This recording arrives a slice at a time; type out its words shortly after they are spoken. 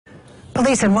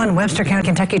Police in one Webster County,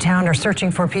 Kentucky town are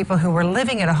searching for people who were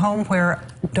living at a home where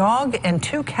a dog and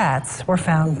 2 cats were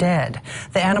found dead.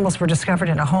 The animals were discovered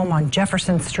in a home on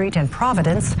Jefferson Street in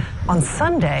Providence on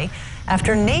Sunday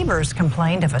after neighbors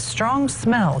complained of a strong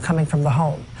smell coming from the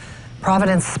home.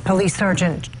 Providence Police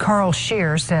Sergeant Carl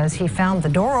Shear says he found the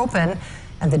door open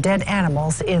and the dead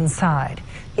animals inside.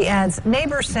 He adds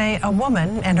neighbors say a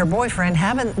woman and her boyfriend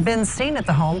haven't been seen at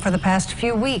the home for the past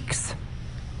few weeks.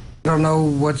 I don't know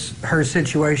what her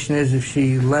situation is, if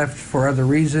she left for other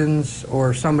reasons or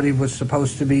if somebody was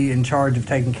supposed to be in charge of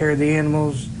taking care of the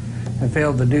animals and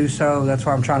failed to do so. That's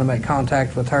why I'm trying to make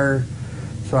contact with her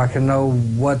so I can know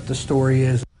what the story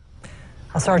is.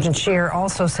 Sergeant Shear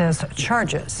also says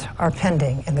charges are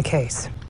pending in the case.